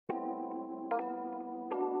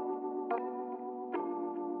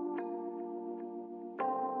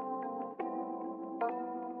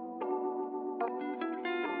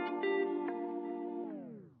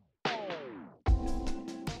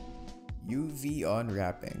UV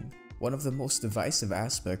unwrapping, one of the most divisive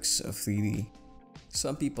aspects of 3D.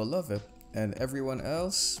 Some people love it, and everyone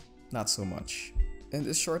else, not so much. In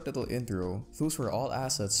this short little intro, those were all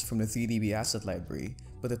assets from the 3DB asset library,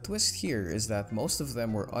 but the twist here is that most of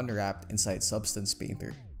them were unwrapped inside Substance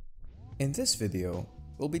Painter. In this video,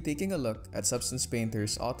 we'll be taking a look at Substance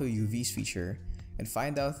Painter's Auto UVs feature and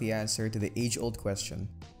find out the answer to the age-old question,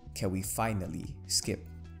 can we finally skip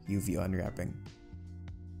UV unwrapping?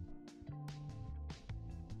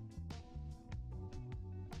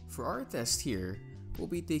 For our test here,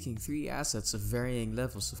 we'll be taking 3 assets of varying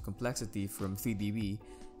levels of complexity from 3DB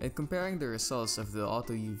and comparing the results of the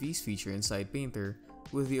Auto UVs feature inside Painter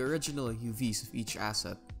with the original UVs of each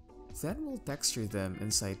asset. Then we'll texture them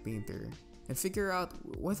inside Painter and figure out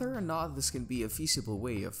whether or not this can be a feasible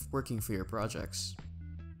way of working for your projects.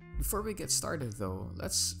 Before we get started though,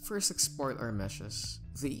 let's first export our meshes.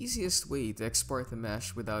 The easiest way to export the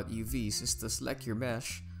mesh without UVs is to select your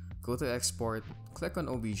mesh, go to Export, click on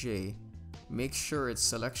OBJ, make sure it's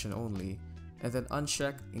selection only, and then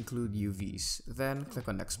uncheck Include UVs, then click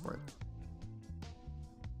on Export.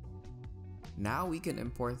 Now we can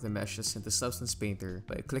import the meshes into Substance Painter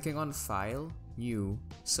by clicking on File, New,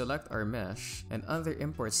 select our mesh, and under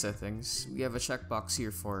Import Settings, we have a checkbox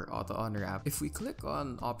here for Auto Unwrap. If we click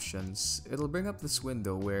on Options, it'll bring up this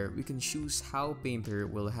window where we can choose how Painter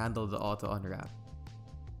will handle the Auto Unwrap.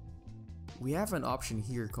 We have an option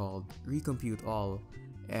here called Recompute All,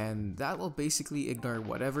 and that will basically ignore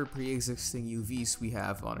whatever pre-existing UVs we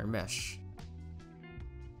have on our mesh.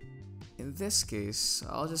 In this case,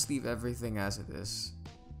 I'll just leave everything as it is.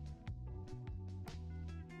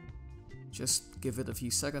 Just give it a few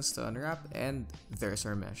seconds to unwrap and there's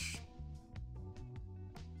our mesh.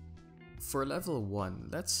 For level 1,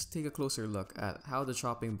 let's take a closer look at how the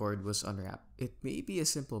chopping board was unwrapped. It may be a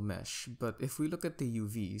simple mesh, but if we look at the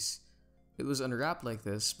UVs, it was unwrapped like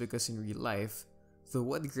this because in real life, the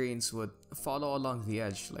wood grains would follow along the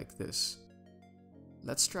edge like this.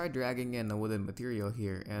 Let's try dragging in a wooden material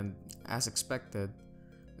here, and as expected,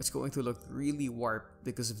 it's going to look really warped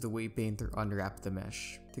because of the way Painter unwrapped the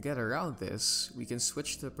mesh. To get around this, we can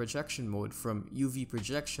switch the projection mode from UV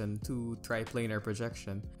projection to Tri-planar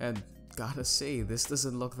Projection, and gotta say, this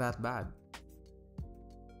doesn't look that bad.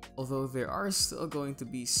 Although there are still going to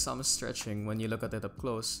be some stretching when you look at it up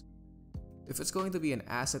close. If it's going to be an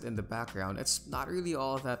asset in the background, it's not really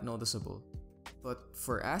all that noticeable. But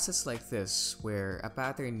for assets like this, where a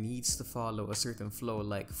pattern needs to follow a certain flow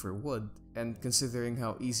like for wood, and considering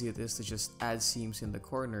how easy it is to just add seams in the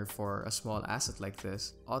corner for a small asset like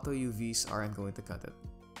this, Auto UVs aren't going to cut it.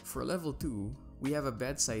 For level 2, we have a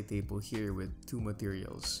bedside table here with 2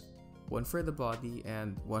 materials, one for the body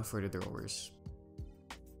and one for the drawers.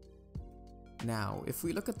 Now, if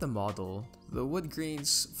we look at the model, the wood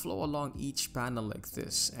grains flow along each panel like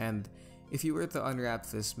this, and if you were to unwrap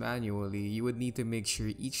this manually, you would need to make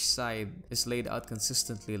sure each side is laid out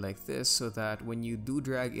consistently like this so that when you do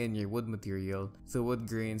drag in your wood material, the wood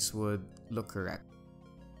grains would look correct.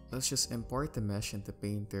 Let's just import the mesh into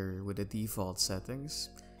Painter with the default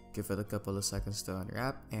settings, give it a couple of seconds to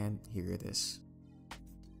unwrap, and here it is.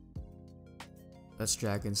 Let's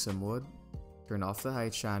drag in some wood, turn off the high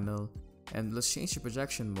channel, and let's change the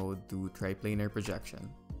projection mode to Tri-planar Projection.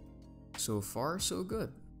 So far, so good.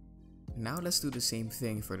 Now let's do the same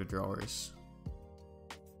thing for the drawers.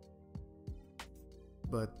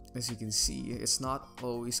 But as you can see, it's not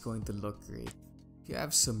always going to look great. You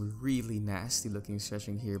have some really nasty looking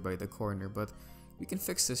stretching here by the corner, but we can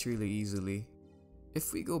fix this really easily.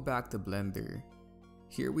 If we go back to Blender,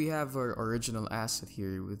 here we have our original asset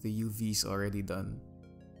here with the UVs already done.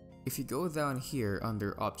 If you go down here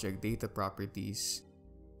under Object Data Properties,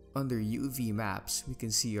 under UV Maps, we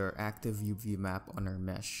can see our active UV map on our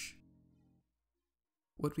mesh.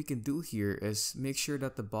 What we can do here is make sure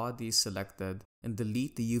that the body is selected and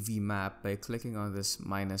delete the UV map by clicking on this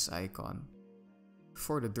minus icon.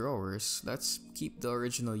 For the drawers, let's keep the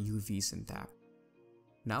original UVs intact.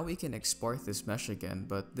 Now we can export this mesh again,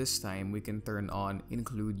 but this time we can turn on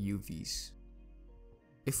Include UVs.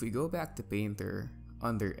 If we go back to Painter,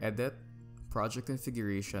 under Edit, Project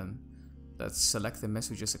Configuration, let's select the mesh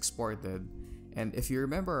we just exported, and if you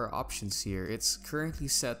remember our options here, it's currently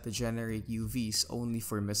set to generate UVs only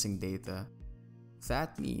for missing data.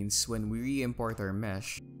 That means when we re-import our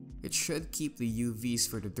mesh, it should keep the UVs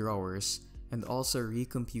for the drawers and also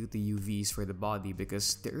recompute the UVs for the body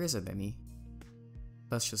because there isn't any.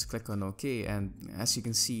 Let's just click on OK, and as you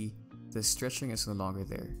can see, the stretching is no longer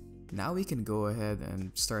there. Now we can go ahead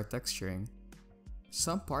and start texturing.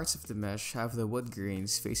 Some parts of the mesh have the wood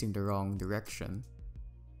grains facing the wrong direction.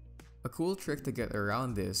 A cool trick to get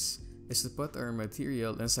around this is to put our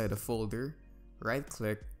material inside a folder, right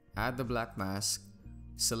click, add the black mask,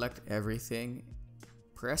 select everything,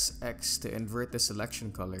 press X to invert the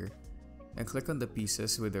selection color, and click on the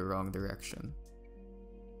pieces with the wrong direction.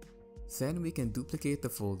 Then we can duplicate the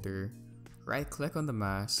folder, right click on the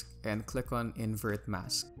mask, and click on Invert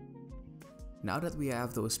Mask. Now that we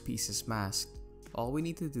have those pieces masked, all we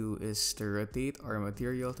need to do is to rotate our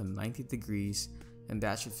material to 90 degrees and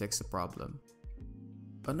that should fix the problem.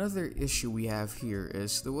 Another issue we have here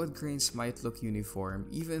is the wood grains might look uniform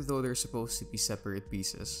even though they're supposed to be separate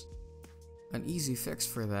pieces. An easy fix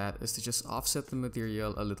for that is to just offset the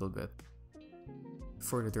material a little bit.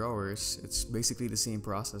 For the drawers, it's basically the same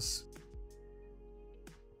process.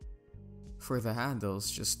 For the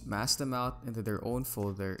handles, just mask them out into their own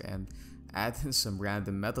folder and add in some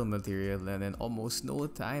random metal material, and in almost no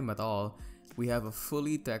time at all, we have a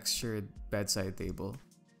fully textured bedside table.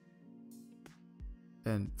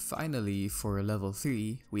 And finally, for level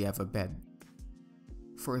 3, we have a bed.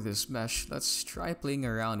 For this mesh, let's try playing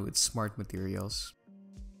around with smart materials.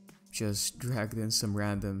 Just dragged in some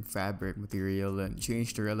random fabric material and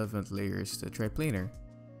changed the relevant layers to Tri-planar.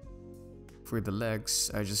 For the legs,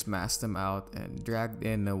 I just masked them out and dragged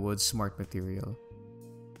in a wood smart material.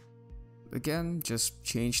 Again, just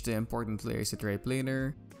changed the important layers to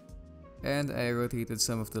Tri-planar, and I rotated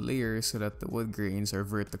some of the layers so that the wood grains are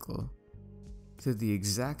vertical. Did the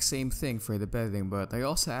exact same thing for the bedding, but I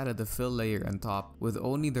also added a fill layer on top with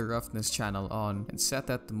only the roughness channel on and set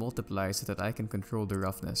that to multiply so that I can control the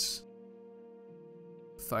roughness.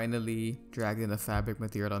 Finally, dragged in the fabric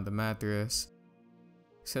material on the mattress,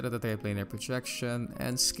 set up the Tri-planar projection,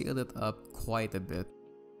 and scaled it up quite a bit,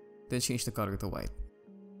 then changed the color to white.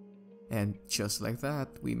 And just like that,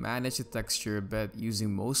 we managed to texture a bed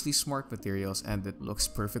using mostly smart materials and it looks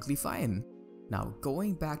perfectly fine. Now,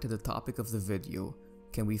 going back to the topic of the video,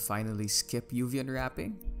 can we finally skip UV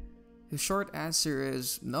unwrapping? The short answer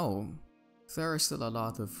is no. There are still a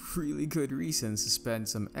lot of really good reasons to spend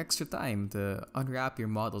some extra time to unwrap your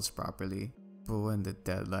models properly. But when the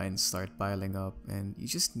deadlines start piling up and you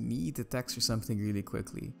just need to texture something really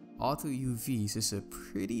quickly, Auto UVs is a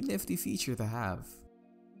pretty nifty feature to have.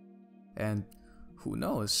 And who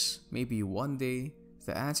knows, maybe one day,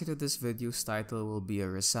 the answer to this video's title will be a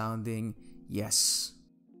resounding yes.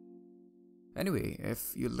 Anyway,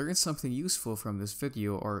 if you learned something useful from this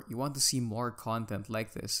video or you want to see more content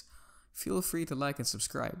like this, feel free to like and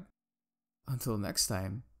subscribe. Until next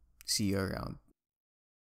time, see you around.